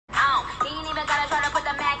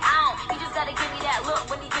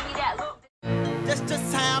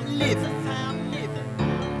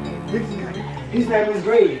His name is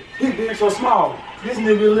Greg. His dick so small. This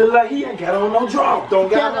nigga look like he ain't got on no drawers. Don't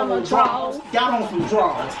got on no drawers. Got on some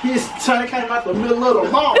drawers. His tongue came out the middle of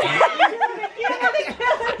the mall.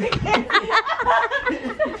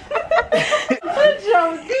 That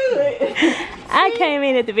joke's good. I came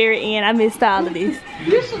in at the very end. I missed all of this.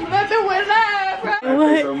 You should let that one live, bro.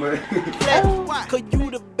 What? So much. Cause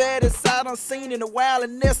you the baddest I done seen in a while,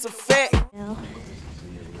 and that's a fact. Now,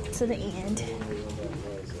 to the end.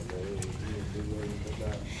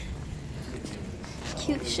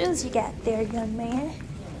 Cute shoes you got there, young man.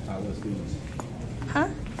 Huh?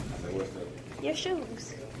 Your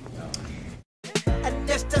shoes. And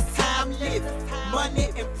that's just how I'm living. Money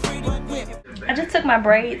and pretty women. I just took my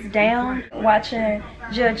braids down watching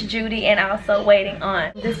Judge Judy and also waiting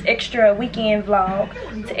on this extra weekend vlog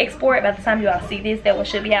to export. By the time you all see this, that one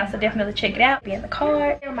should be out, so definitely check it out. Be in the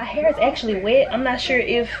card. My hair is actually wet. I'm not sure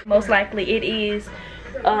if most likely it is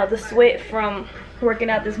the sweat from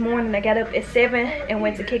working out this morning. I got up at 7 and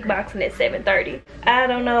went to kickboxing at 7:30. I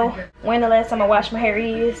don't know when the last time I washed my hair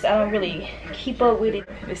is. I don't really keep up with it.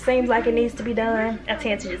 If it seems like it needs to be done, I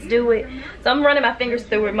tend to just do it. So I'm running my fingers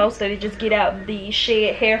through it mostly to just get out the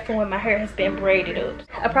shed hair from when my hair has been braided up.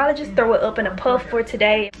 I'll probably just throw it up in a puff for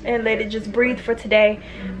today and let it just breathe for today.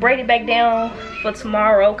 Braid it back down for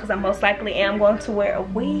tomorrow because I most likely am going to wear a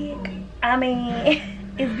wig. I mean,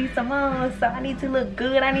 it's be Simone, so I need to look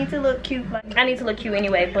good. I need to look cute. Like, I need to look cute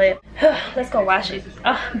anyway, but let's go wash it.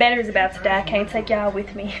 Battery's about to die. I can't take y'all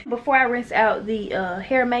with me. Before I rinse out the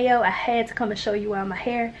hair mayo, I had to come and show you all my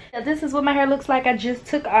hair. Now, this is what my hair looks like. I just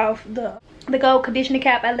took off the gold conditioning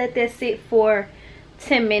cap. I let that sit for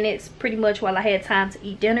 10 minutes pretty much while I had time to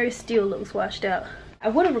eat dinner. It still looks washed out. I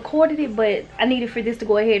would have recorded it, but I needed for this to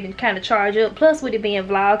go ahead and kind of charge up. Plus, with it being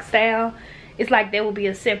vlog style, it's like there will be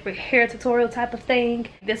a separate hair tutorial type of thing.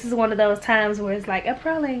 This is one of those times where it's like I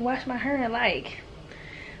probably ain't washed my hair in like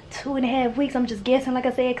 2.5 weeks. I'm just guessing, like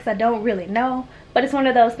I said, because I don't really know. But it's one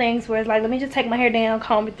of those things where it's like, let me just take my hair down,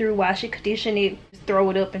 comb it through, wash it, condition it, just throw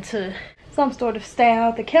it up into some sort of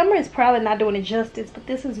style. The camera is probably not doing it justice, but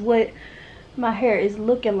this is what my hair is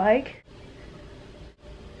looking like.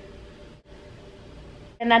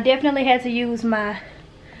 And I definitely had to use my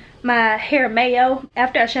hair mayo.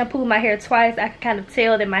 After I shampooed my hair twice, I could kind of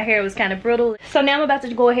tell that my hair was kind of brittle. So now I'm about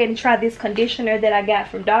to go ahead and try this conditioner that I got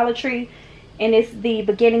from Dollar Tree, and it's the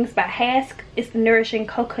Beginnings by Hask. It's the Nourishing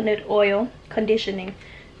Coconut Oil Conditioning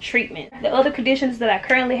Treatment. The other conditioners that I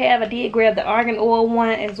currently have, I did grab the argan oil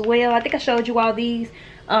one as well. I think I showed you all these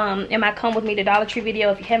in my Come With Me to Dollar Tree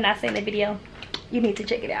video. If you have not seen the video, you need to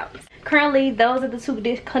check it out. Currently, those are the two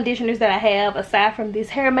conditioners that I have aside from this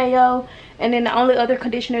hair mayo. And then the only other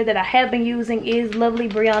conditioner that I have been using is Lovely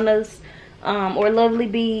Brianna's or Lovely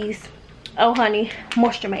Bee's Oh Honey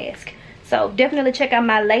Moisture Mask. So definitely check out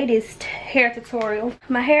my latest hair tutorial.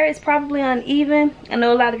 My hair is probably uneven. I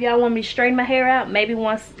know a lot of y'all want me to straighten my hair out. Maybe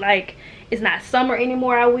once like it's not summer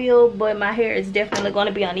anymore I will, but my hair is definitely going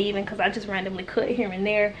to be uneven because I just randomly cut here and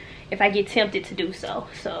there if I get tempted to do so.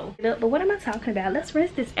 But what am I talking about? Let's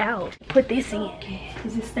rinse this out. Put this in. Okay.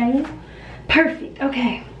 Is it staying? Perfect.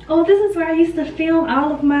 Okay. Oh, this is where I used to film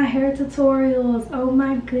all of my hair tutorials. Oh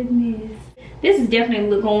my goodness. This is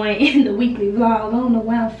definitely going in the weekly vlog. I don't know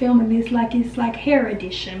why I'm filming this like it's like hair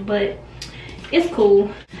edition, but it's cool.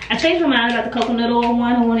 I changed my mind about the coconut oil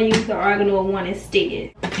one. I want to use the argan oil one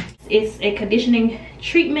instead. It's a conditioning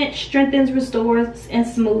treatment, strengthens, restores, and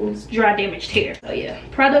smooths dry damaged hair. So yeah,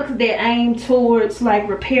 products that aim towards like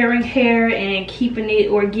repairing hair and keeping it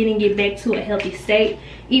or getting it back to a healthy state.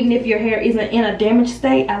 Even if your hair isn't in a damaged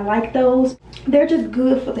state, I like those. They're just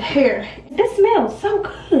good for the hair. This smells so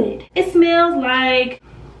good. It smells like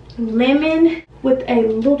lemon with a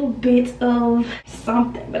little bit of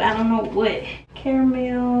something, but I don't know what.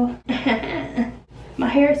 Caramel. My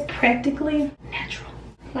hair is practically natural.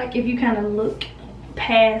 Like if you kind of look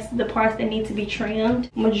past the parts that need to be trimmed,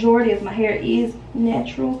 majority of my hair is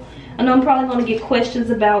natural. I know I'm probably going to get questions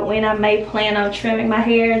about when I may plan on trimming my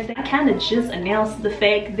hair. I kind of just announced the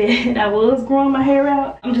fact that I was growing my hair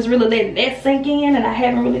out. I'm just really letting that sink in, and I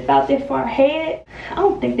haven't really thought that far ahead. I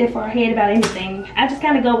don't think that far ahead about anything. I just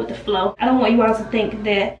kind of go with the flow. I don't want you all to think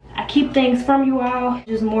that I keep things from you all.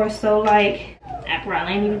 Just more so like I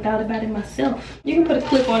probably ain't even thought about it myself. You can put a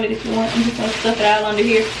clip on it if you want. I'm just gonna stuff it all under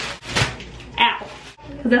here. Ow.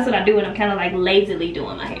 Because that's what I do when I'm kind of like lazily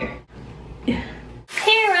doing my hair.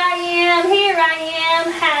 Here I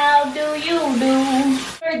am, how do you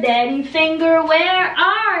do? Daddy finger, where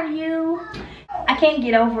are you? I can't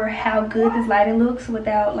get over how good this lighting looks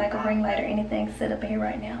without like a ring light or anything set up in here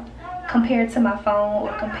right now. Compared to my phone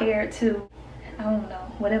or compared to, I don't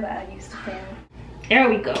know, whatever I used to film. There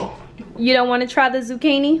we go. You don't want to try the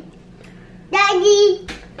zucchini? Daddy.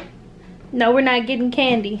 No, we're not getting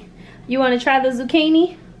candy. You want to try the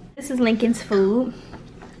zucchini? This is Lincoln's food.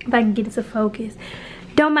 If I can get it to focus.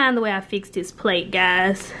 Don't mind the way I fixed his plate,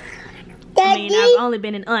 guys. Daddy. I mean, I've only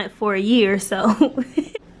been an aunt for a year, so.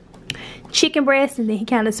 Chicken breast, and then he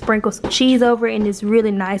kind of sprinkles some cheese over it, and it's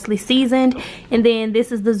really nicely seasoned. And then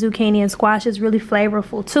this is the zucchini and squash. It's really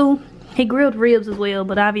flavorful too. He grilled ribs as well,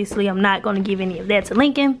 but obviously I'm not going to give any of that to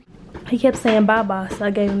Lincoln. He kept saying bye-bye, so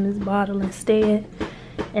I gave him this bottle instead.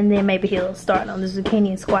 And then maybe he'll start on the zucchini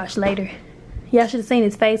and squash later. Y'all should have seen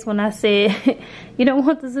his face when I said, you don't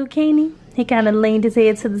want the zucchini? He kind of leaned his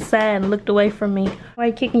head to the side and looked away from me. Why are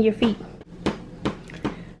you kicking your feet?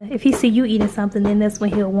 If he see you eating something, then that's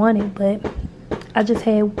when he'll want it. But I just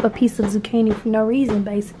had a piece of zucchini for no reason,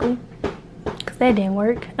 basically. Because that didn't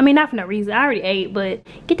work. I mean, not for no reason. I already ate, but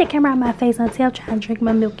get that camera out of my face until I'm trying to drink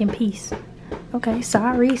my milk in peace. Okay,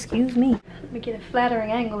 sorry, excuse me. Let me get a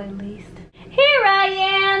flattering angle at least. Here I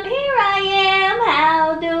am,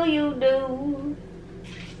 how do you do?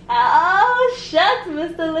 Oh, shucks,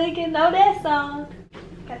 Mr. Lincoln, know that song.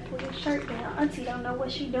 Gotta pull your shirt down. Auntie don't know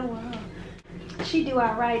what she doing, huh? She do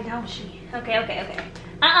alright, don't she? Okay.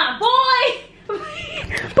 Boy! Put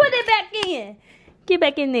it back in. Get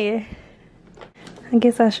back in there. I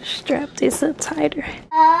guess I should strap this up tighter.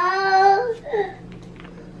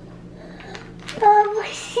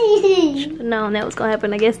 Should have known that was gonna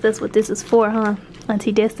happen. I guess that's what this is for, huh?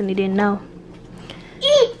 Auntie Destiny didn't know.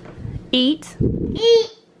 Eat.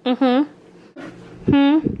 You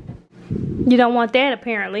don't want that,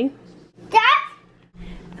 apparently.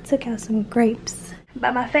 I took out some grapes.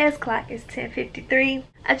 By my fast clock, it's 10:53.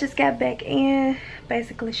 I just got back in,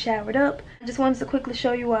 basically showered up. I just wanted to quickly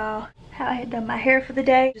show you all how I had done my hair for the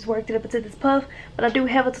day. Just worked it up into this puff, but I do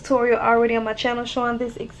have a tutorial already on my channel showing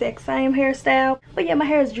this exact same hairstyle. But yeah, my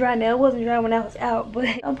hair is dry now. It wasn't dry when I was out, but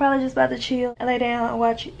I'm probably just about to chill and lay down and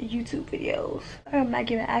watch YouTube videos. I'm not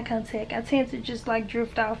giving eye contact. I tend to just like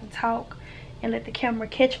drift off and talk and let the camera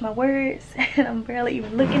catch my words, and I'm barely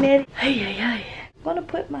even looking at it. I'm gonna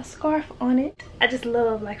put my scarf on it. I just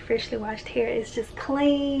love like freshly washed hair. It's just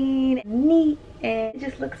clean and neat, and it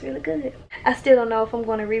just looks really good. I still don't know if I'm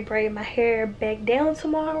gonna rebraid my hair back down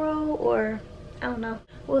tomorrow, or I don't know.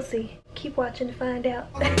 We'll see. Keep watching to find out.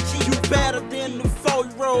 You better than the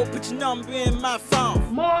 4-year-old, put your number in my phone.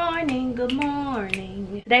 Good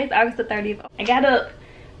morning. Today's August the 30th. I got up.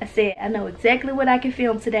 I said I know exactly what I can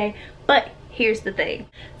film today, but here's the thing.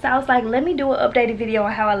 So I was like, let me do an updated video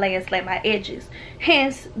on how I lay and slay my edges.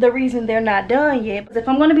 Hence the reason they're not done yet. Because if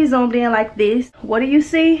I'm going to be zoomed in like this, what do you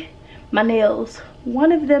see? My nails.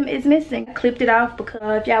 One of them is missing. I clipped it off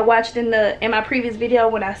because if y'all watched in my previous video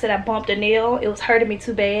when I said I bumped a nail, it was hurting me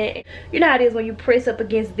too bad. You know how it is when you press up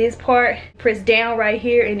against this part, press down right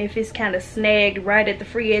here, and if it's kind of snagged right at the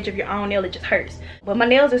free edge of your own nail, it just hurts. But my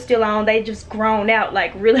nails are still on. They just grown out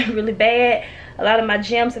like really bad. A lot of my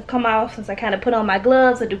gems have come off since I kind of put on my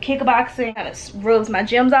gloves. I do kickboxing, kind of rubs my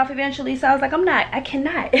gems off eventually. So I was like, I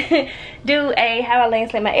cannot do a how I lay and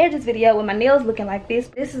slay my edges video with my nails looking like this.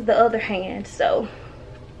 This is the other hand, so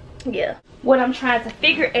yeah. What I'm trying to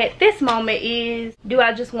figure at this moment is, do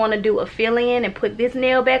I just want to do a fill-in and put this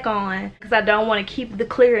nail back on because I don't want to keep the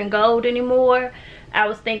clear and gold anymore? I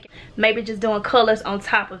was thinking maybe just doing colors on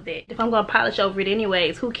top of that. If I'm going to polish over it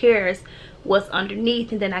anyways, who cares what's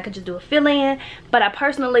underneath, and then I could just do a fill-in. But I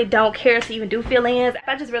personally don't care to even do fill-ins.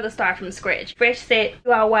 I just rather start from scratch. Fresh set.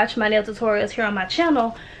 You all watch my nail tutorials here on my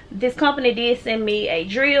channel. This company did send me a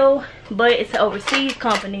drill, but it's an overseas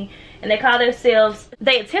company, and they call themselves,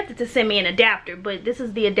 they attempted to send me an adapter, but this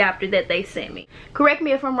is the adapter that they sent me. Correct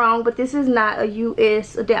me if I'm wrong, but this is not a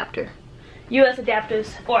US adapter. US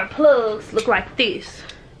adapters or plugs look like this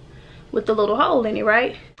with the little hole in it,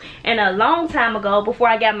 right? And a long time ago, before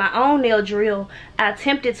I got my own nail drill, I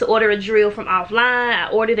attempted to order a drill from offline. I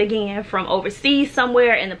ordered again from overseas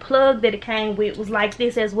somewhere, and the plug that it came with was like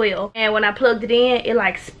this as well. And when I plugged it in, it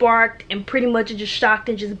like sparked and pretty much it just shocked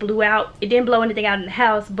and just blew out. It didn't blow anything out in the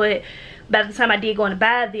house, but by the time I did go in to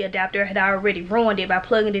buy the adapter, I had already ruined it by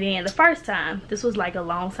plugging it in the first time. This was like a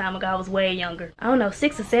long time ago. I was way younger. I don't know,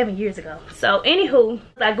 6 or 7 years ago. So anywho,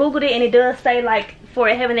 I googled it, and it does say like for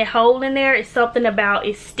it having that hole in there, it's something about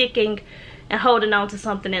it sticking and holding on to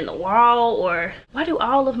something in the wall. Or why do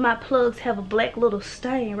all of my plugs have a black little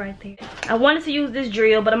stain right there? I wanted to use this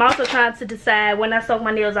drill, but I'm also trying to decide when I soak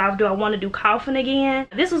my nails off, do I want to do coffin again?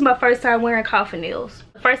 This was my first time wearing coffin nails.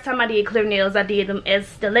 The first time I did clear nails, I did them as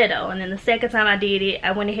stiletto, and then the second time I did it,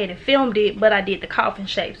 I went ahead and filmed it, but I did the coffin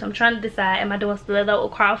shape. So I'm trying to decide, am I doing stiletto or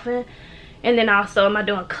coffin? And then also, am I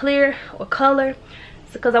doing clear or color?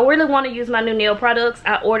 because I really want to use my new nail products.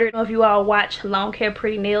 I ordered, I don't know if you all watch Long Hair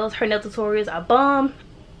Pretty Nails, her nail tutorials are bomb.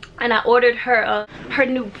 And I ordered her her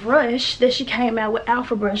new brush that she came out with,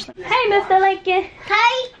 Alpha brush. Hey, Mr. Lincoln.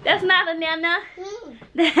 Hey. That's not a nana.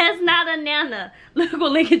 That's not a nana. Look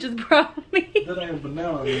what Lincoln just brought me. That ain't a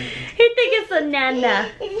banana. He think it's a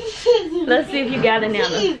nana. Let's see if you got a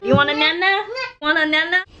nana. You want a nana? Want a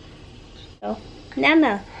nana? Oh,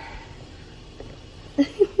 nana.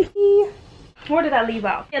 Where did I leave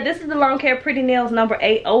off? Yeah, this is the Long Hair Pretty Nails number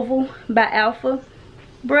 8 oval by Alpha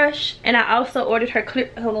brush. And I also ordered her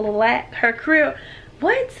clear acrylic,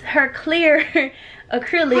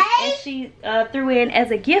 and she threw in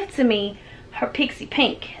as a gift to me her pixie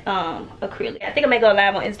pink acrylic. I think I may go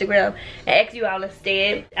live on Instagram and ask you all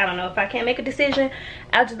instead. I don't know if I can't make a decision.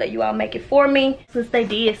 I'll just let you all make it for me, since they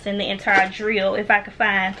did send the entire drill, if I could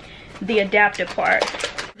find the adapter part.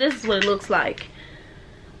 This is what it looks like.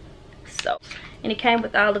 So, and it came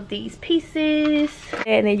with all of these pieces,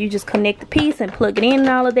 and then you just connect the piece and plug it in and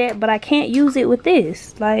all of that. But I can't use it with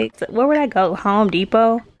this. Like, where would I go? Home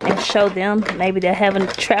Depot and show them? Maybe they'll have a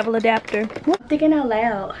travel adapter. I'm thinking out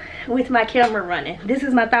loud with my camera running. This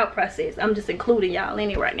is my thought process. I'm just including y'all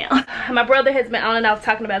in it right now. My brother has been on and off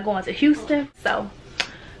talking about going to Houston, so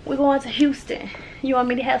we're going to Houston. You want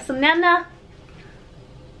me to have some nana?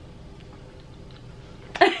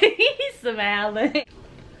 He's smiling.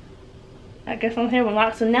 I guess I'm here with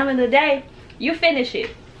lots of nana today. You finish it.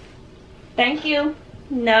 Thank you.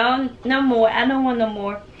 No, no more. I don't want no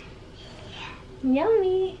more.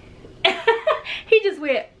 Yummy. He just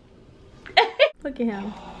went. Look at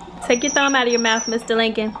him. Take your thumb out of your mouth, Mr.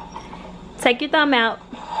 Lincoln. Take your thumb out.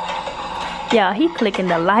 Yeah, he clicking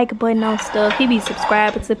the like button on stuff. He be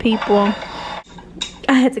subscribing to people.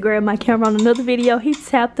 I had to grab my camera on another video. He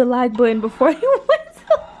tapped the like button before he went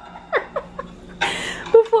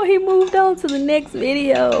before he moved on to the next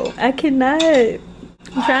video. I cannot.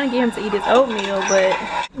 I'm trying to get him to eat his oatmeal, but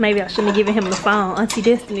maybe I shouldn't have given him the phone. Auntie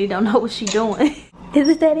Destiny don't know what she doing. Is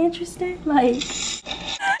it that interesting? Like,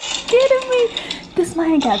 kidding me? This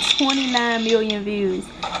man got 29 million views.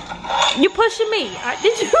 You pushing me?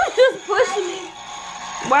 Did you just push me?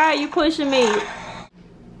 Why are you pushing me?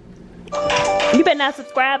 You better not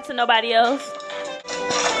subscribe to nobody else.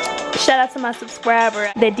 Shout out to my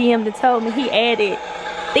subscriber that DM'd and told me he added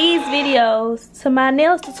these videos to my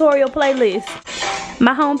nails tutorial playlist.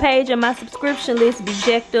 My homepage and my subscription list be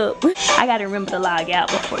jacked up. I gotta remember to log out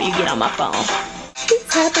before you get on my phone. He's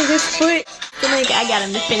tapping his foot. I got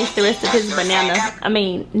him to finish the rest of his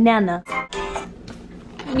nana.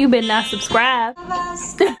 You better not subscribe. Look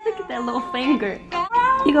at that little finger.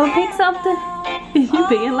 You gonna pick something? You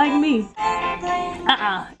being like me.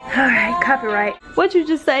 Alright, copyright. What'd you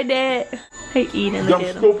just say, Dad? He eating. Them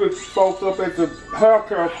stupid folks up at the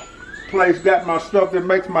haircut place got my stuff that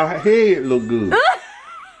makes my head look good.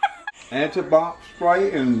 Anti-bump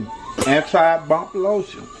spray and anti-bump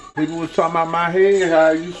lotion. People was talking about my head, how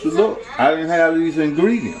I used to look. I didn't have these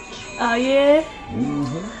ingredients. Oh yeah?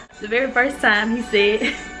 Mm-hmm. The very first time he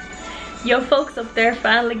said, your folks up there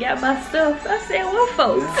finally got my stuff. I said, what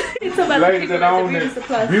folks? Yeah. He's talking about the people at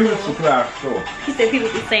the beauty supply store. He said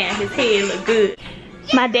people be saying his head look good.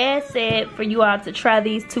 My dad said for you all to try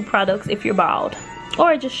these 2 products if you're bald.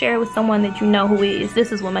 Or just share it with someone that you know who is.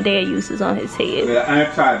 This is what my dad uses on his head. They're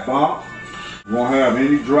anti-bump. Won't have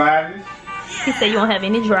any dryness. He said you won't have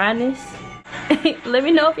any dryness. Let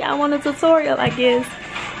me know if y'all want a tutorial, I guess.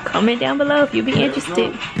 Comment down below if you'd be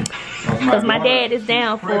interested. Because my dad is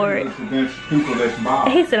down for it.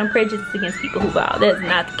 He said I'm prejudiced against people who bald. That's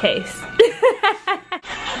not the case.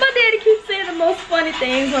 My daddy keeps saying the most funny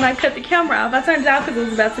things when I cut the camera off. I turned it off because it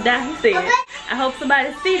was about to die. He said, I hope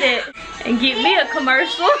somebody see that and give me a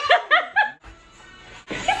commercial.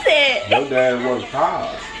 He said, your dad was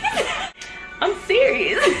hard. I'm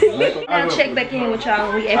serious. I'll check back in with y'all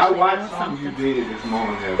when we actually I watched something you did this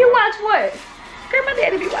morning. You watch what? Girl, my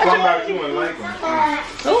daddy be watching. Somebody you and Lincoln.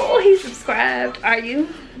 Oh, he subscribed. Are you?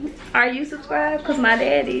 Are you subscribed? Because my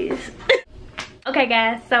dad is. Okay,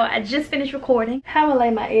 guys. So I just finished recording. How I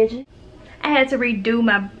lay my edges. I had to redo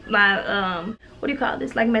my what do you call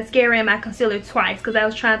this? Like mascara and my concealer twice because I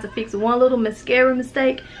was trying to fix one little mascara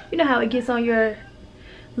mistake. You know how it gets on your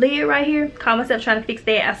lid right here? Caught myself trying to fix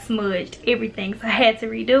that. I smudged everything, so I had to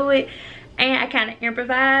redo it. And I kind of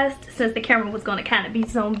improvised since the camera was going to kind of be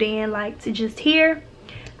zoomed in like to just here.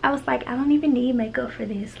 I was like, I don't even need makeup for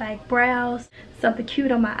this. Like brows, something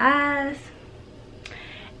cute on my eyes.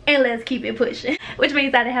 and let's keep it pushing. Which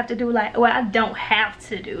means I didn't have to do like, well, I don't have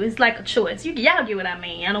to do, it's like a choice. Y'all get what I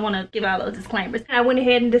mean. I don't want to give all those disclaimers. I went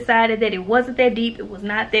ahead and decided that it wasn't that deep, it was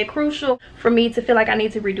not that crucial for me to feel like I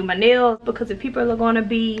need to redo my nails, because if people are going to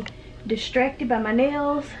be distracted by my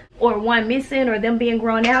nails, or one missing, or them being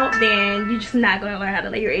grown out, then you're just not going to learn how to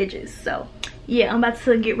lay your edges. So yeah, I'm about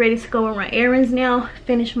to get ready to go and run errands now,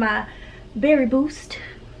 finish my berry boost.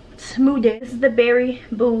 Smooth it. This is the berry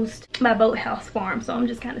boost by Boathouse Farm, so I'm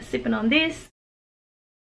just kind of sipping on this.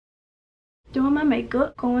 Doing my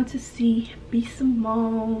makeup, going to see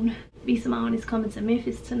Simone. Simone is coming to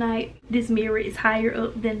Memphis tonight. This mirror is higher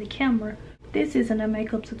up than the camera. This isn't a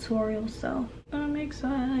makeup tutorial, so I'm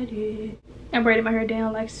excited. I braided my hair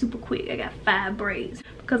down like super quick. I got 5 braids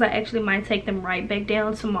because I actually might take them right back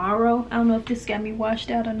down tomorrow. I don't know if this got me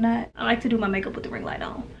washed out or not. I like to do my makeup with the ring light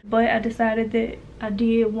on, but I decided that I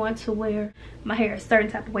did want to wear my hair a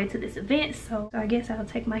certain type of way to this event, so I guess I'll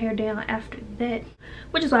take my hair down after that,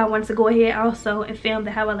 which is why I wanted to go ahead also and film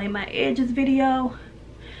the how I lay my edges video.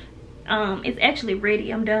 It's actually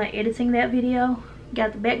ready. I'm done editing that video.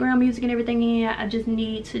 Got the background music and everything in. I just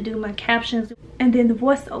need to do my captions and then the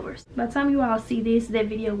voiceovers. By the time you all see this, that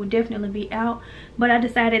video will definitely be out, but I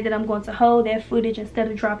decided that I'm going to hold that footage instead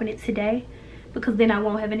of dropping it today, because then I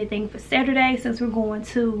won't have anything for Saturday since we're going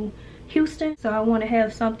to Houston. So I want to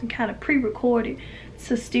have something kind of pre-recorded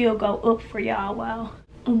to still go up for y'all while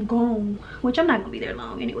I'm gone, which I'm not gonna be there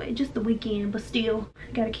long anyway, just the weekend, but still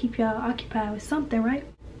gotta keep y'all occupied with something, right?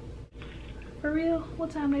 For real?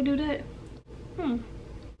 What time they do that?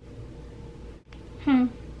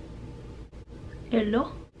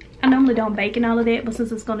 Hello. I normally don't bake and all of that, but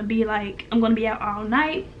since it's gonna be like I'm gonna be out all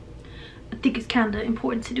night, I think it's kind of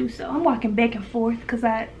important to do so. I'm walking back and forth because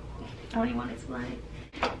I don't even want to explain.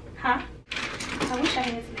 Huh? I wish I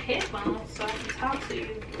had some headphones so I can talk to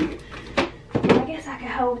you. I guess I can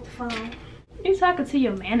hold the phone. You're talking to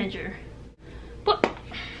your manager. But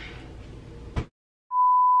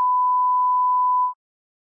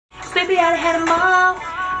baby, I had them all.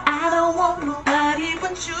 I don't want nobody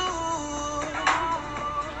but you.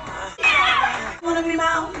 Wanna be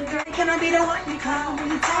my only girl? Can I be the one you call when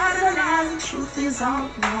you're tired of the lies and truth is all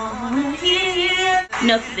you wanna hear?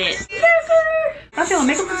 Enough of that. If I film a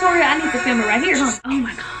makeup tutorial, I need to film it right here, huh? Oh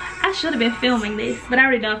my god, I should have been filming this, but I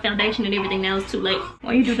already done foundation and everything. Now it's too late.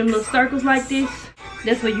 When you do them little circles like this,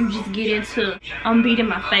 that's where you just get into I'm beating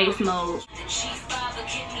my face mode.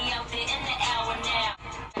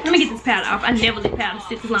 Let me get this powder off. I never let powder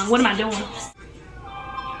sit this long. What am I doing?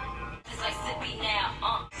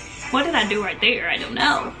 What did I do right there? I don't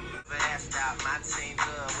know.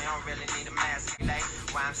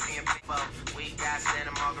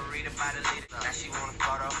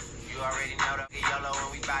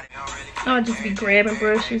 I'll just be grabbing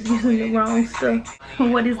brushes using the wrong stuff.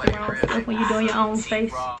 What is the wrong stuff when you're doing your own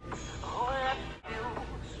face?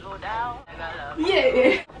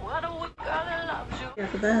 Yeah. I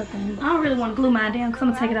don't really want to glue mine down because I'm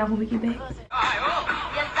going to take it off when we get back.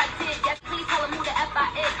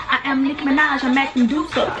 I am Nicki Minaj, I'm acting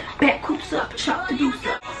deuce up. Back coops up, chop the deuce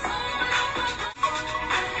up.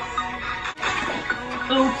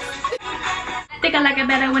 Oops. Think I like it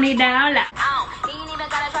better when he down low. He ain't even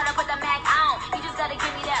gotta try to put the Mac on. He just gotta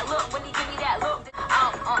give me that look when he give me that look.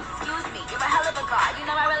 Excuse me, you're a hell of a guy. You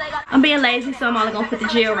know I really got. I'm being lazy, so I'm only gonna put the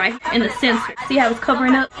gel right in the center. See how it's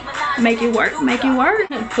covering up? Make it work, make it work.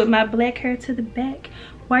 Put my black hair to the back.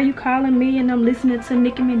 Why are you calling me and I'm listening to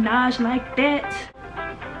Nicki Minaj like that?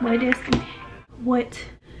 What Destiny? What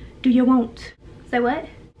do you want? Say what?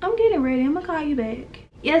 I'm getting ready. I'm gonna call you back.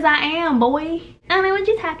 Yes, I am, boy. I don't know what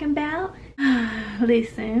you're talking about.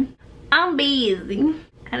 Listen, I'm busy.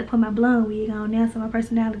 I gotta put my blonde wig on now so my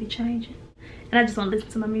personality changing. And I just want to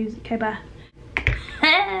listen to my music. Okay, bye.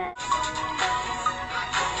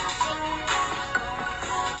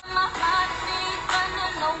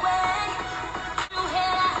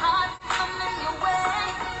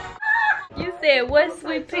 You said what,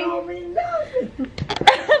 sweet pea?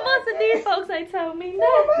 Most of these folks ain't told me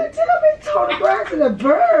nothing. Tony Braxton and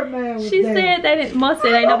Birdman was She dating. said they didn't. Most of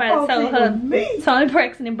it ain't nobody told her. Tony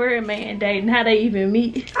Braxton and Birdman dating. How they even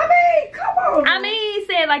meet? I mean, come on. I mean,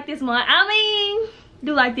 say it like this one. I mean,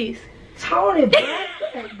 do like this. Tony Braxton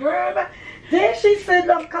and Birdman. Then she sitting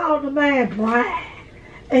up calling the man Brian,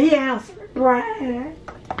 and he answered Brian.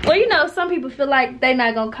 Well, you know, some people feel like they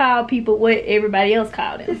not gonna call people what everybody else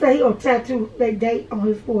called He them. said he gonna tattoo their date on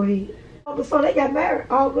his forehead. So they got married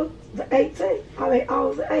August the 18th. I mean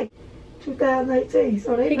August the 8th, 2018.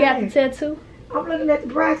 So they He married. got the tattoo. I'm looking at the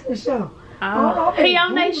Braxton show. Oh, he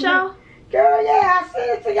on that show? Girl, yeah, I sent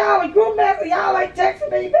it to y'all in group message. Y'all ain't texting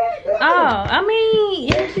me back. Oh, I mean.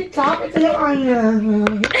 Yeah, she talking to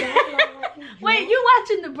him. Wait, you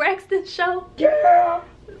watching the Braxton show? Girl.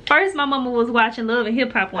 First, my mama was watching Love and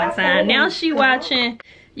Hip Hop one time. Now she watching.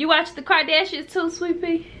 You watch the Kardashians too, Sweet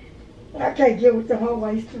Pea? I can't get with the whole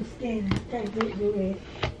waist too skinny. Can't do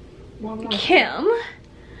that. Kim.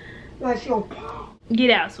 Like your paw. Get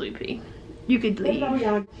out, Sweet Pea. You could leave.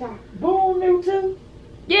 Boom new too?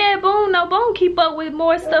 Yeah, Boom. No, Boom keep up with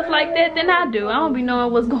more stuff like that than I do. I don't be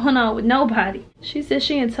knowing what's going on with nobody. She said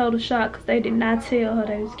she in total shock because they did not tell her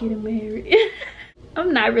they was getting married.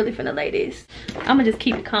 I'm not really finna lay this. I'm gonna just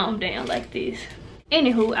keep it calm down like this.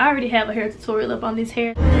 Anywho, I already have a hair tutorial up on this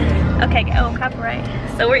hair. Okay, oh, copyright.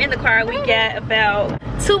 So we're in the car. We got about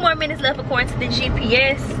 2 more minutes left according to the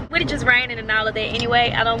GPS. With it just raining and all of that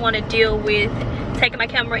anyway, I don't want to deal with taking my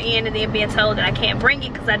camera in and then being told that I can't bring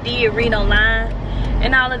it because I did read online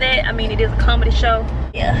and all of that. I mean, it is a comedy show.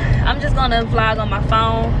 Yeah, I'm just gonna vlog on my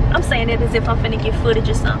phone. I'm saying it as if I'm finna get footage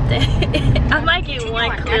or something. I might get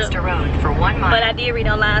one clip, for 1 mile. But I did read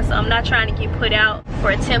online, so I'm not trying to get put out for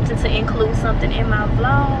attempting to include something in my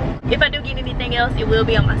vlog. If I do get anything else, it will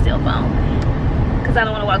be on my cell phone because I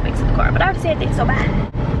don't want to walk back to the car. But I already said that, so bye.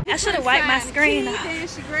 I should have wiped my screen off.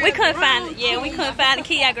 We couldn't find it. Yeah, we couldn't find the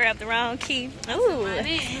key. I grabbed the wrong key. Ooh,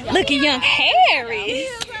 look at young Harry.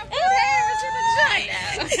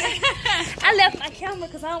 I left my camera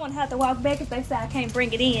because I don't want to have to walk back if they say I can't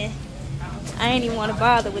bring it in. I ain't even want to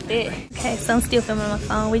bother with that. Okay, so I'm still filming on my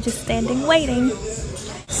phone. We're just standing waiting.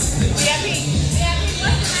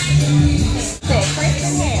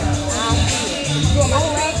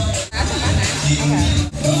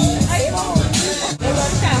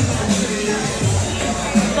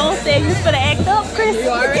 Both said you for the act up, Chris.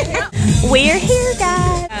 We're here,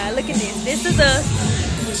 guys. Look at this. This is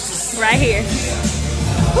us right here.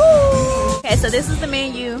 Woo. Okay, so this is the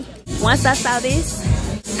menu. Once I saw this,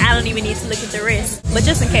 I don't even need to look at the rest. But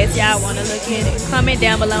just in case y'all want to look at it, comment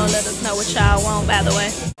down below and let us know what y'all want, by the way.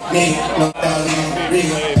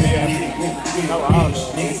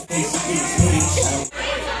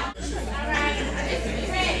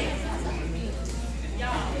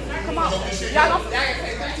 Come on. Y'all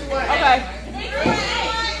okay.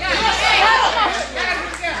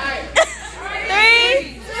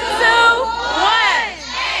 3, 2, 1.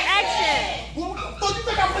 Action.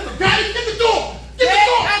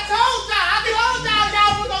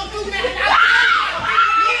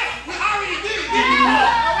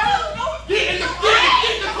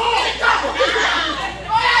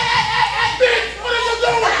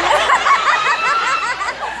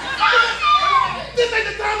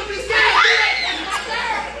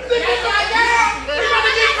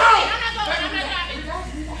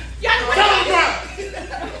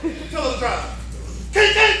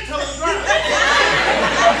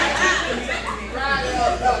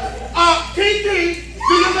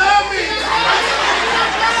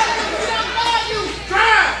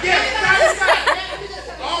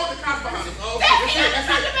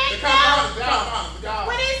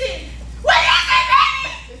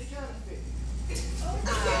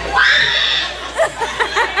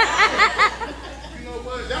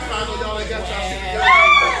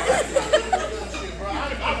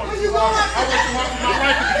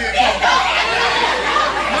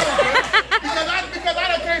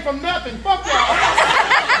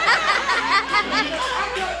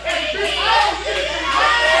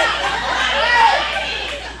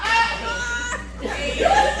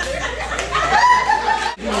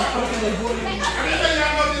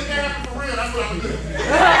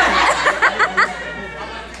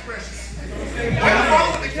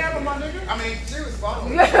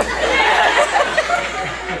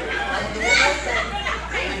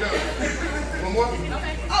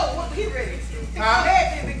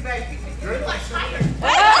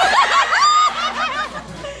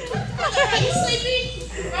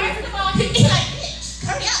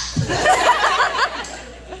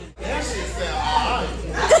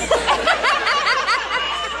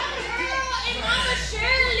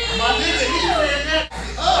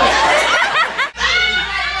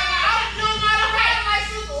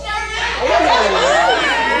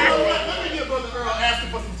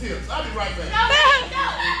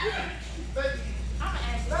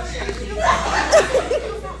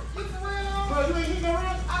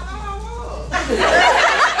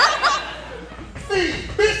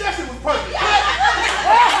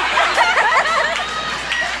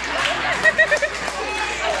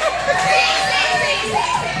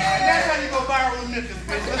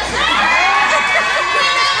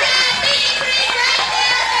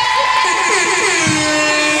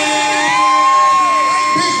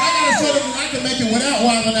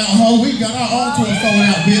 selling out, ho. We got our own tour sold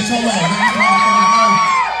out, bitch. Hold on.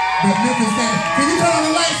 But Memphis TN. Can you turn on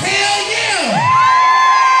the lights? Hell yeah!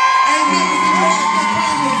 Hey, Memphis, if you want a good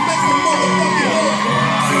time, let's make some motherfucking noise.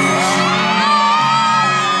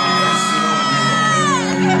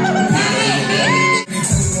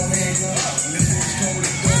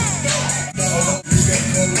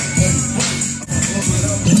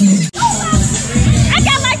 I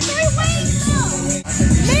got like 3 weeks.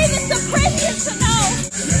 Leaving some Christians to know.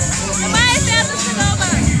 And my established to know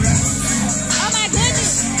about. Oh my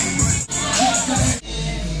goodness.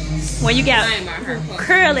 When you got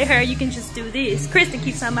curly hair, you can just do this. Kristen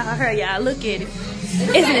keeps talking about her hair, y'all. Look at it.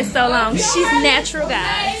 Isn't it so long? She's natural,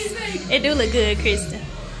 guys. It do look good, Kristen.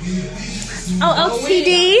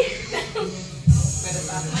 OOTD.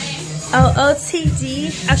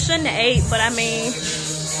 OOTD. I shouldn't have ate, but I mean,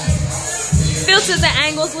 filters and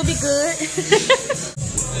angles will be good.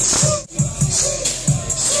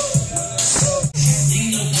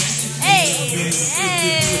 Hey,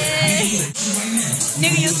 hey.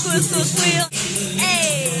 Nigga, you squeal.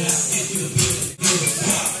 Hey.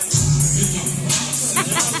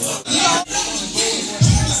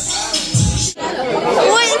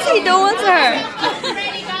 What is he doing to her?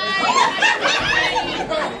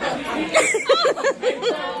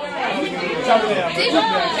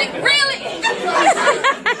 Really?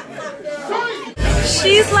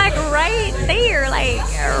 She's like right there, like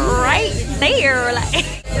right there, like.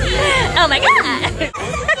 Oh my god.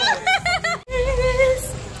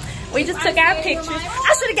 We just took our pictures.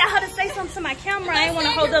 I should have got her to say something to my camera. I didn't want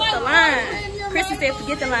to hold up the line. Kristen said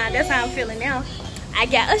forget the line. That's how I'm feeling now. I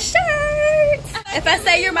got a shirt. If I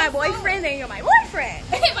say you're my boyfriend, then you're my boyfriend.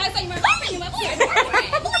 If I say you're my boyfriend, you're my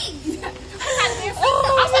boyfriend. Please.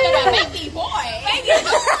 I'm talking about Mickey boy.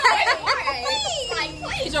 Like,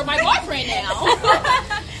 please, you're my boyfriend now.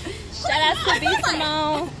 Shout out to B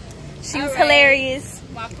Simone. She was hilarious.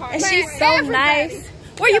 And she's so nice.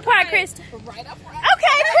 Where you parked, Kristen? Right up front.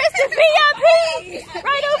 Okay, Kristen, VIP.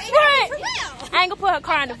 Right up front. I ain't gonna put her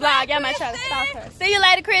car in the vlog. Y'all might try to stop her. See you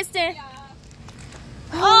later, Kristen.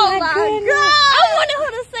 Oh my god. I wanted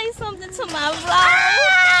her to say something to my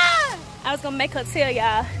vlog. I was gonna make her tell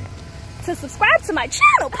y'all to subscribe to my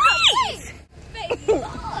channel, please. Baby boy.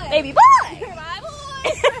 Baby boy. You're my boy.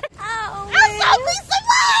 Oh, I saw me some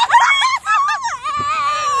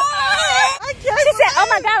She said, oh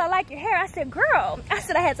my god, I like your hair. I said, girl. I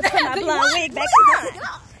said I had to put my blonde wig back on.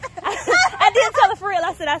 I did tell her for real.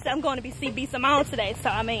 I said I'm going to be CB Simone today. So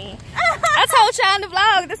I mean, I told y'all in the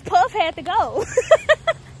vlog this puff had to go.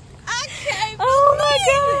 I can't. Oh my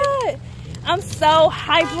god. I'm so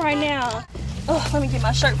hyped right now. Oh, let me get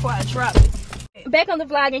my shirt before I drop it. Back on the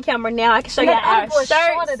vlogging camera now. I can show y'all our shirts.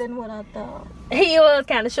 Shorter than what I thought. He was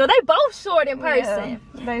kind of short. They both short in person.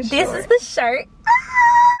 Yeah, this is the shirt.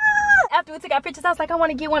 After we took our pictures, I was like, I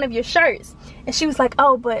want to get one of your shirts. And she was like,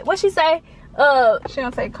 oh, but what she say? She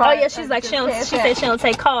don't take cards. Oh yeah, she's like, she said she don't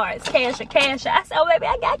take cards. Cash or cash. I said, oh baby,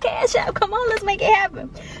 I got cash out. Come on, let's make it happen.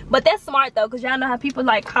 But that's smart though, because y'all know how people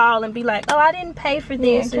like call and be like, oh, I didn't pay for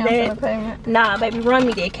this or that. Nah, baby, run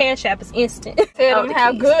me that. Cash app is instant. Tell them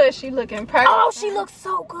how good she look in person. Oh, she looks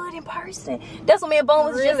so good in person. That's what me and Boom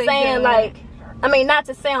was just saying, good. Like, I mean, not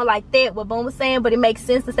to sound like that, what Boom was saying, but it makes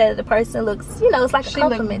sense to say that the person looks, you know, it's like a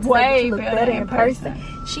compliment. Way she look better in person.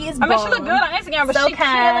 She is. I mean, she look good on Instagram, but so she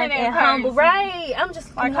kind and humble, right? I'm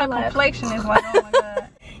just like her complexion is like, oh my god.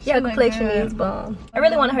 Yeah, her complexion is bomb. I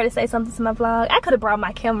really wanted her to say something to my vlog. I could have brought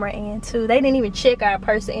my camera in too. They didn't even check our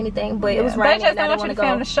purse or anything, but it was raining. They just don't want you to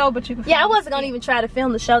film the show, but you can. Yeah, I wasn't gonna even try to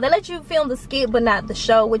film the show. They let you film the skit, but not the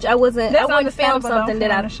show, which I wasn't. I wouldn't film something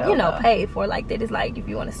that I, you know, paid for like that. It's like if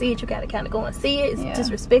you want to see it, you gotta kind of go and see it. It's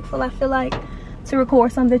disrespectful, I feel like, to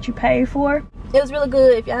record something that you paid for. It was really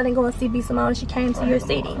good. If y'all didn't go and see B Simone, she came to your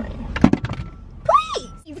city. Please.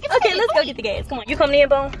 Okay, let's go get the gas. Come on, you coming in,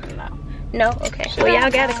 Boom? No, okay. Well, y'all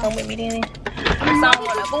gotta come with me then. I'm so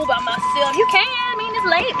gonna move by myself. You can. I mean, it's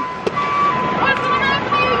late. What's gonna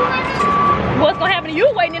happen to you? What's gonna happen to you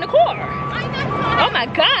waiting in the car? Oh my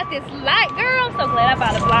God, this light, girl. I'm so glad I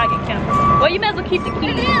bought a vlogging camera. Well, you may as well keep the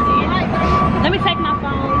keys. Let me take my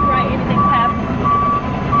phone. Right, everything's happening.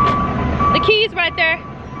 The keys right there.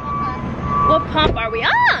 What pump are we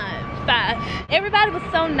on? 5. Everybody was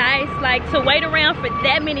so nice, like to wait around for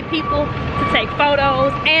that many people to take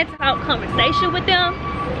photos and to have conversation with them.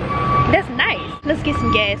 That's nice. Let's get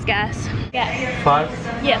some gas, guys. Got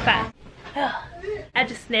 5? Yeah, 5. I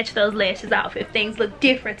just snatched those lashes off if things look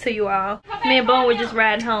different to you all. Me and Boom were just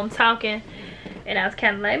riding home talking. And I was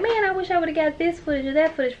kind of like, man, I wish I would have got this footage or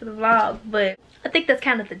that footage for the vlog. But I think that's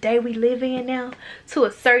kind of the day we live in now to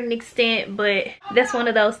a certain extent. But that's one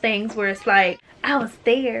of those things where it's like, I was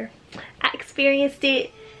there, I experienced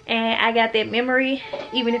it, and I got that memory.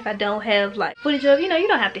 Even if I don't have like footage of, you know, you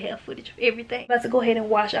don't have to have footage of everything. I'm about to go ahead and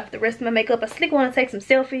wash off the rest of my makeup. I slick want to take some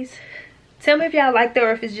selfies. Tell me if y'all like that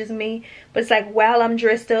or if it's just me. But it's like while I'm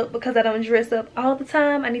dressed up, because I don't dress up all the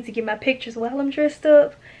time, I need to get my pictures while I'm dressed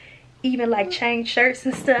up. Even like change shirts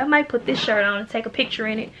and stuff. I might put this shirt on and take a picture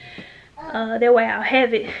in it. That way I'll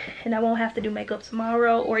have it and I won't have to do makeup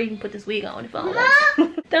tomorrow, or even put this wig on if I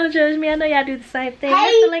want. Don't judge me, I know y'all do the same thing.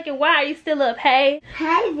 Hey. Mr. Lincoln, why are you still up? Hey.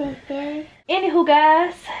 Hi, Lincoln. Anywho,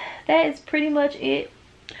 guys, that is pretty much it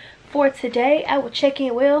for today. I will check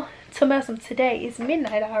in. Well, today it's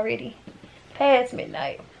midnight already. Past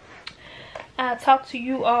midnight. I'll talk to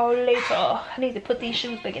you all later. I need to put these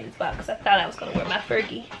shoes back in this box. I thought I was gonna wear my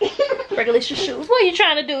Fergalicious shoes. What are you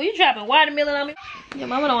trying to do? You dropping watermelon on me? Your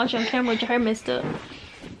mama don't want you on camera with your hair messed up.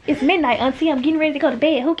 It's midnight, auntie. I'm getting ready to go to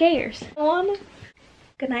bed. Who cares?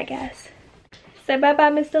 Good night, guys. Say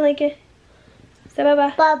bye-bye, Mr. Lincoln. Say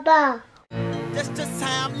bye-bye. Bye-bye. That's just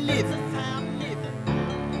how I'm living.